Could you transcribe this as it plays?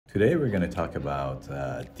Today we're going to talk about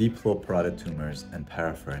deep lobe parotid tumors and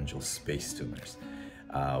parapharyngeal space tumors,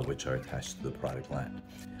 which are attached to the parotid gland.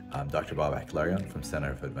 I'm Dr. Babak Larian from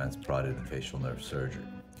Center for Advanced Parotid and Facial Nerve Surgery.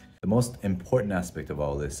 The most important aspect of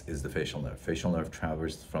all this is the facial nerve. Facial nerve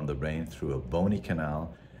travels from the brain through a bony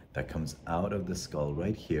canal that comes out of the skull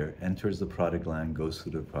right here, enters the parotid gland, goes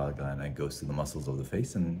through the parotid gland, and goes to the muscles of the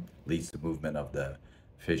face and leads to movement of the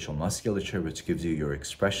facial musculature, which gives you your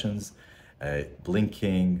expressions,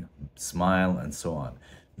 blinking, smile, and so on.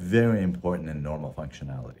 Very important in normal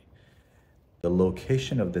functionality. The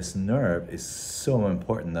location of this nerve is so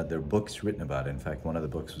important that there are books written about it. In fact, one of the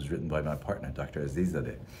books was written by my partner, Dr.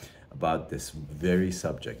 Azizadeh, about this very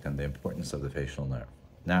subject and the importance of the facial nerve.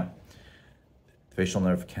 Now, the facial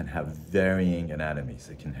nerve can have varying anatomies.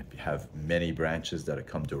 It can have many branches that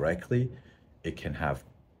come directly. It can have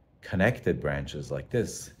connected branches like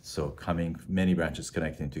this, so many branches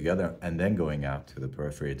connecting together and then going out to the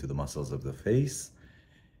periphery, to the muscles of the face.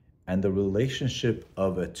 And the relationship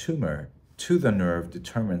of a tumor to the nerve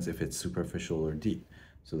determines if it's superficial or deep.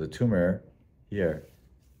 So the tumor here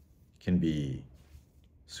can be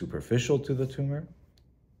superficial to the tumor,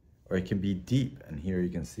 or it can be deep. And here you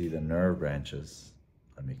can see the nerve branches.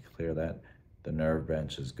 Let me clear that. The nerve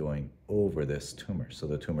branches going over this tumor. So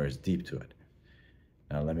the tumor is deep to it.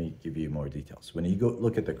 Now let me give you more details. When you go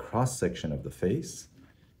look at the cross section of the face,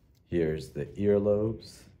 here's the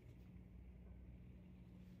earlobes,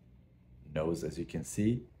 nose, as you can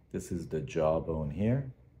see. This is the jawbone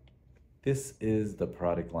here. This is the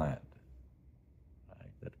parotid gland,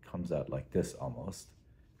 right, that comes out like this almost.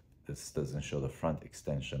 This doesn't show the front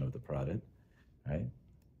extension of the parotid, right?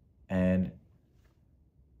 And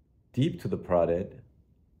deep to the parotid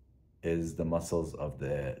is the muscles of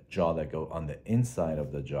the jaw that go on the inside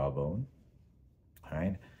of the jawbone, all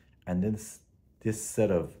right? And this set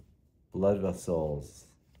of blood vessels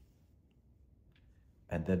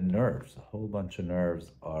and then nerves, a whole bunch of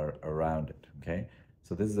nerves are around it, okay?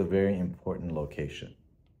 So this is a very important location.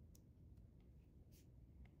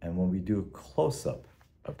 And when we do a close-up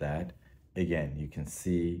of that, again, you can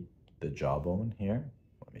see the jawbone here.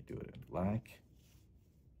 Let me do it in black.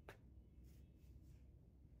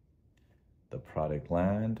 The parotid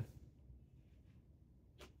gland,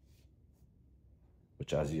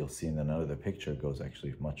 which, as you'll see in another picture, goes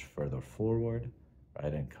actually much further forward,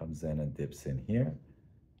 right, and comes in and dips in here.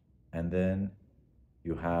 And then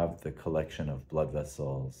you have the collection of blood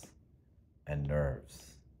vessels and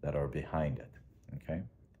nerves that are behind it, okay?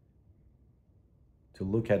 To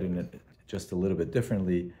look at it just a little bit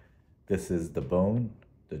differently, this is the bone,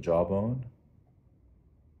 the jawbone.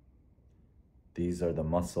 These are the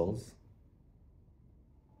muscles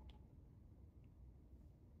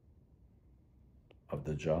of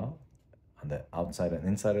the jaw, on the outside and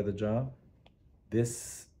inside of the jaw.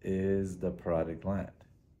 This is the parotid gland.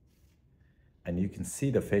 And you can see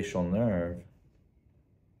the facial nerve,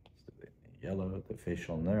 yellow, the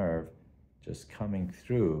facial nerve just coming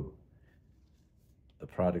through the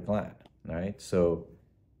parotid gland, right? So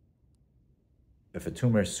if a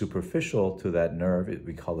tumor is superficial to that nerve,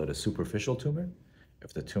 we call it a superficial tumor.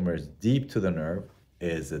 If the tumor is deep to the nerve,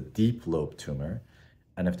 it is a deep lobe tumor.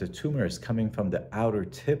 And if the tumor is coming from the outer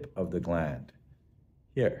tip of the gland,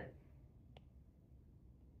 here,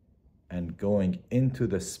 and going into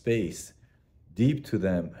the space deep to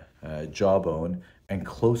the jawbone and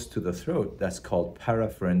close to the throat, that's called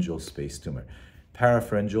parapharyngeal space tumor.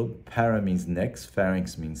 Parapharyngeal, para means next,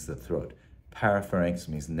 pharynx means the throat. Parapharynx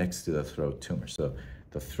means next to the throat tumor. So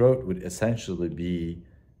the throat would essentially be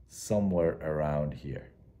somewhere around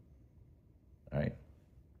here, right?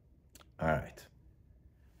 All right.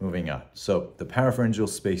 Moving on. So the parapharyngeal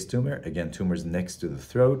space tumor, again, tumors next to the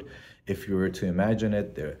throat. If you were to imagine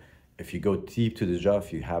it, if you go deep to the jaw,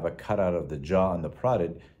 if you have a cutout of the jaw and the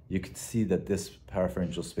parotid, you can see that this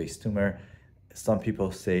parapharyngeal space tumor, some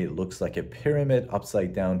people say it looks like a pyramid,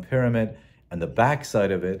 upside down pyramid, and the back side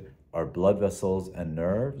of it are blood vessels and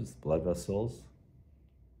nerves, blood vessels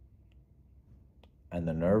and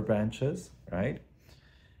the nerve branches, right?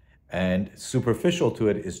 And superficial to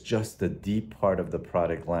it is just the deep part of the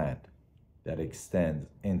parotid gland that extends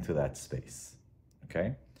into that space,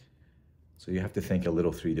 okay? So you have to think a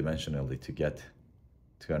little three-dimensionally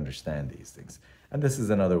to understand these things. And this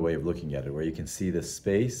is another way of looking at it, where you can see the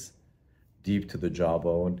space deep to the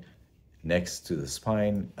jawbone, next to the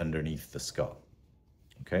spine, underneath the skull,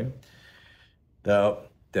 okay? The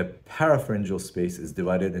parapharyngeal space is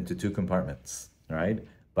divided into two compartments, right?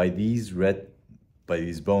 By these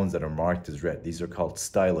bones that are marked as red. These are called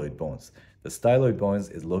styloid bones. The styloid bones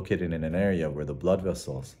is located in an area where the blood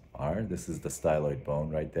vessels are. This is the styloid bone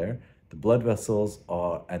right there. The blood vessels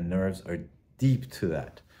and nerves are deep to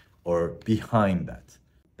that or behind that.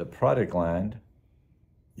 The parotid gland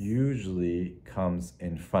usually comes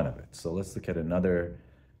in front of it. So let's look at another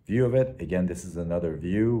view of it. Again, this is another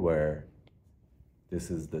view where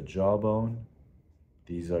this is the jawbone.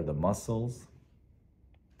 These are the muscles.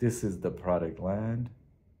 This is the parotid gland.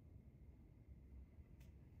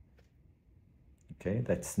 Okay,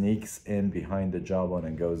 that sneaks in behind the jawbone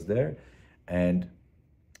and goes there. And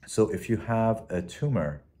so if you have a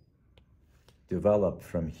tumor develop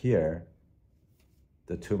from here,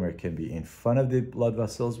 the tumor can be in front of the blood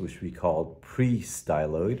vessels, which we call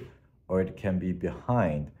pre-styloid, or it can be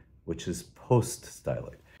behind, which is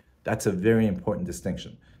post-styloid. That's a very important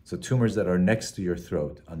distinction. So tumors that are next to your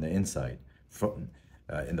throat on the inside,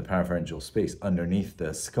 in the parapharyngeal space underneath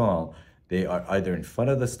the skull, they are either in front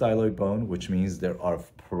of the styloid bone, which means they are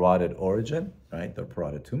of parotid origin, right? They're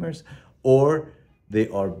parotid tumors, or they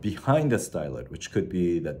are behind the styloid, which could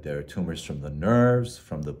be that they're tumors from the nerves,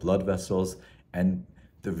 from the blood vessels, and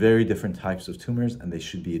they're very different types of tumors, and they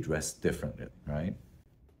should be addressed differently, right?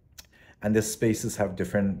 And the spaces have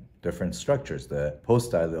different structures. The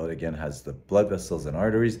post-styloid, again, has the blood vessels and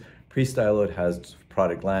arteries. Pre-styloid has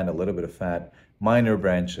parotid gland, a little bit of fat, minor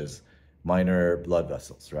branches, minor blood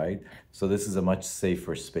vessels, right? So this is a much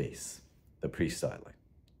safer space, the pre-styloid.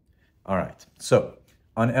 All right, so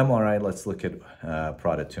on MRI, let's look at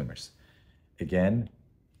parotid tumors. Again,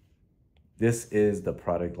 this is the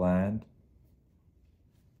parotid gland.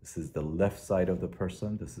 This is the left side of the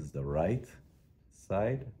person. This is the right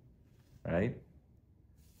side, right?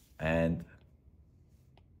 And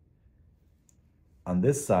on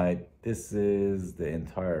this side, this is the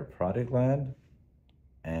entire parotid gland,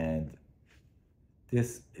 and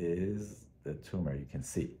this is the tumor. You can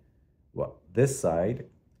see. Well, this side,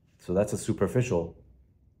 so that's a superficial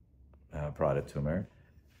parotid tumor.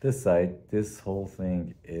 This side, this whole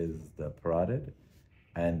thing is the parotid,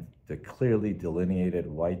 and the clearly delineated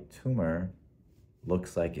white tumor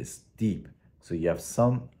looks like it's deep. So you have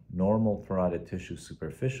some normal parotid tissue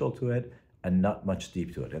superficial to it and not much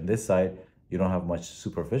deep to it. And this side, you don't have much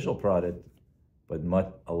superficial parotid, but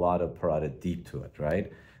a lot of parotid deep to it,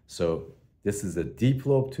 right? So this is a deep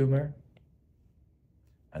lobe tumor,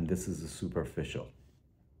 and this is a superficial.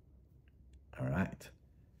 All right.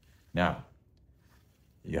 Now,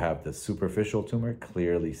 you have the superficial tumor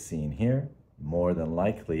clearly seen here. More than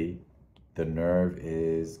likely, the nerve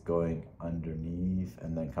is going underneath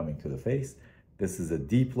and then coming to the face. This is a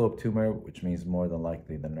deep lobe tumor, which means more than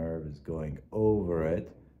likely the nerve is going over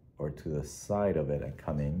it or to the side of it and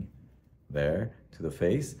coming there to the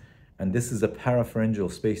face. And this is a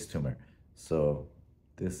parapharyngeal space tumor. So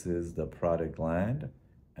this is the parotid gland,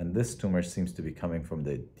 and this tumor seems to be coming from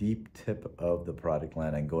the deep tip of the parotid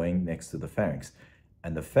gland and going next to the pharynx.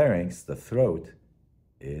 And the pharynx, the throat,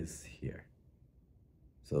 is here.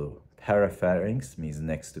 So parapharynx means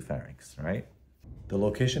next to pharynx, right? The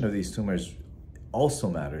location of these tumors also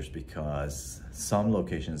matters because some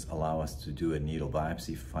locations allow us to do a needle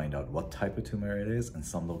biopsy, find out what type of tumor it is, and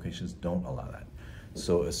some locations don't allow that.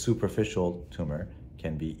 So a superficial tumor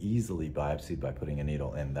can be easily biopsied by putting a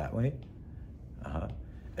needle in that way.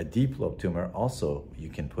 A deep lobe tumor also, you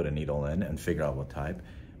can put a needle in and figure out what type,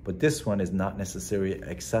 but this one is not necessarily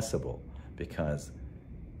accessible because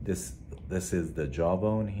this is the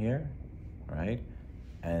jawbone here, right?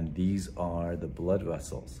 And these are the blood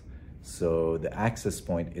vessels. So the access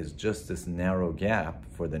point is just this narrow gap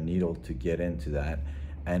for the needle to get into that.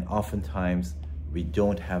 And oftentimes we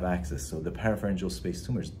don't have access. So the parapharyngeal space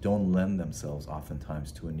tumors don't lend themselves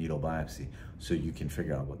oftentimes to a needle biopsy. So you can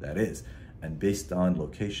figure out what that is. And based on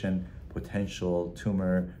location, potential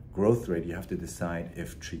tumor growth rate, you have to decide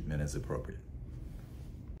if treatment is appropriate.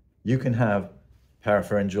 You can have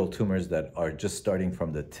parapharyngeal tumors that are just starting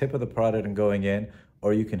from the tip of the parotid and going in,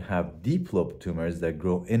 or you can have deep lobe tumors that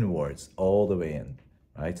grow inwards all the way in,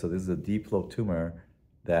 right? So this is a deep lobe tumor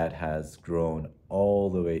that has grown all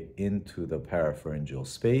the way into the parapharyngeal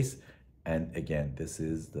space. And again, this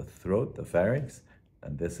is the throat, the pharynx,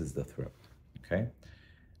 and this is the throat, okay?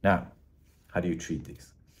 Now, how do you treat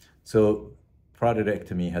these? So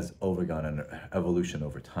parotidectomy has overgone an evolution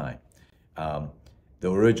over time.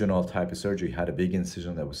 The original type of surgery had a big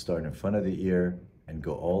incision that would start in front of the ear and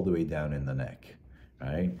go all the way down in the neck,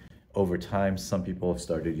 right? Over time, some people have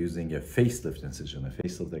started using a facelift incision, a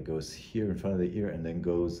facelift that goes here in front of the ear and then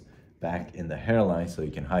goes back in the hairline so you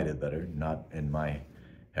can hide it better, not in my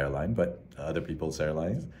hairline, but other people's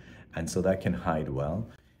hairlines. And so that can hide well.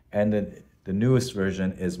 And then the newest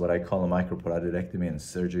version is what I call a micro-parotidectomy, and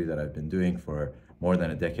surgery that I've been doing for more than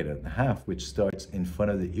a decade and a half, which starts in front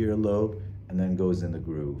of the earlobe and then goes in the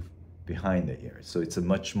groove behind the ear. So it's a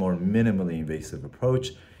much more minimally invasive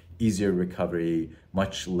approach, easier recovery,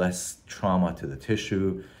 much less trauma to the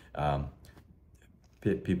tissue.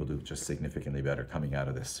 People do just significantly better coming out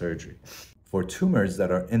of this surgery. For tumors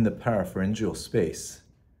that are in the parapharyngeal space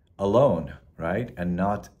alone, right, and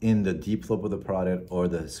not in the deep lobe of the parotid or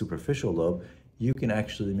the superficial lobe, you can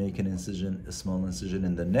actually make an incision, a small incision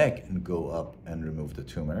in the neck and go up and remove the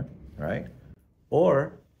tumor, right?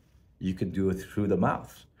 Or you could do it through the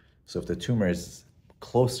mouth. So if the tumor is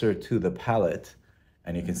closer to the palate,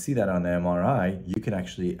 and you can see that on the MRI, you can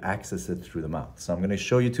actually access it through the mouth. So I'm going to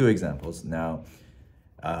show you two examples. Now,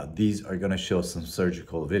 these are going to show some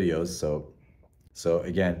surgical videos. So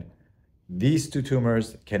again, these two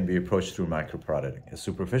tumors can be approached through micro-parotidectomy. A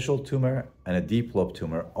superficial tumor and a deep lobe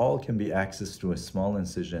tumor all can be accessed through a small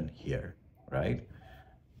incision here, right?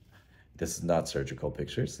 This is not surgical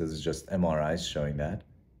pictures. This is just MRIs showing that.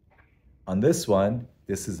 On this one,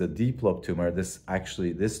 this is a deep lobe tumor. This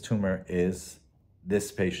tumor is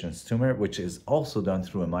this patient's tumor, which is also done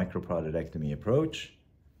through a micro-parotidectomy approach.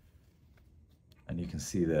 And you can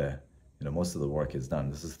see most of the work is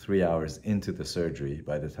done. This is 3 hours into the surgery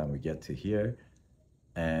by the time we get to here.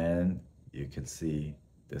 And you can see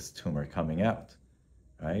this tumor coming out,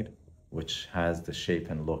 right? Which has the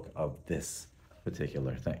shape and look of this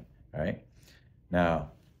particular thing, right?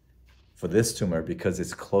 Now, for this tumor, because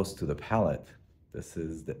it's close to the palate, this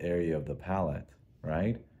is the area of the palate,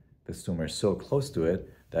 right? This tumor is so close to it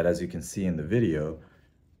that, as you can see in the video,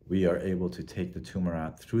 we are able to take the tumor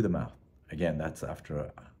out through the mouth. Again, that's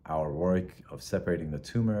after our work of separating the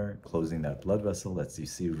tumor, closing that blood vessel that you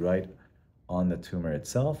see right on the tumor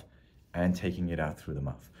itself, and taking it out through the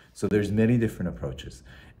mouth. So there's many different approaches.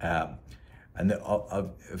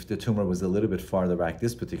 If the tumor was a little bit farther back,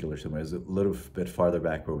 this particular tumor is a little bit farther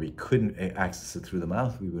back where we couldn't access it through the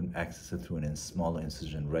mouth, we would access it through a small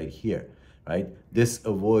incision right here, right? This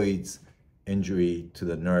avoids injury to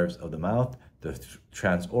the nerves of the mouth. The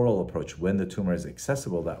transoral approach, when the tumor is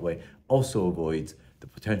accessible that way, also avoids the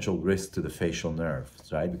potential risk to the facial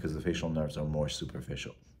nerves, right? Because the facial nerves are more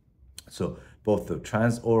superficial. So both the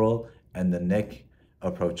transoral and the neck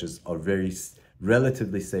approaches are very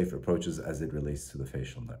relatively safe approaches as it relates to the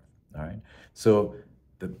facial nerve, all right? So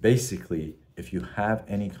basically, if you have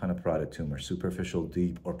any kind of parotid tumor, superficial,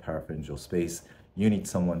 deep, or parapharyngeal space, you need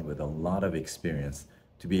someone with a lot of experience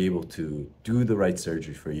to be able to do the right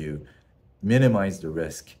surgery for you, minimize the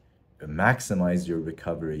risk, maximize your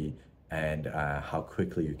recovery, and how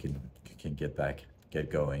quickly you can get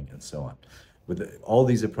going, and so on. With all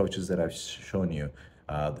these approaches that I've shown you,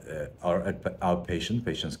 are outpatient.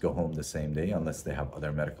 Patients go home the same day unless they have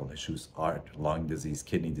other medical issues, heart, lung disease,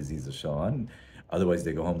 kidney disease, and so on. Otherwise,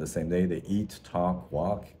 they go home the same day. They eat, talk,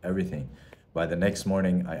 walk, everything. By the next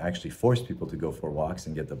morning, I actually force people to go for walks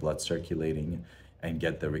and get the blood circulating and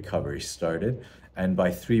get the recovery started. And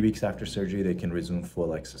by 3 weeks after surgery, they can resume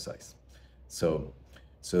full exercise. So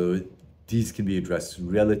these can be addressed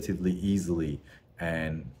relatively easily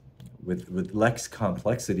and with less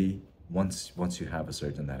complexity once you have a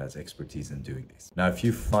surgeon that has expertise in doing these. Now, if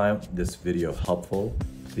you found this video helpful,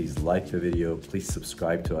 please like the video, please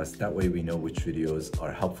subscribe to us. That way we know which videos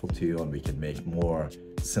are helpful to you and we can make more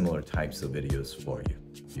similar types of videos for you.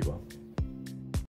 Be well.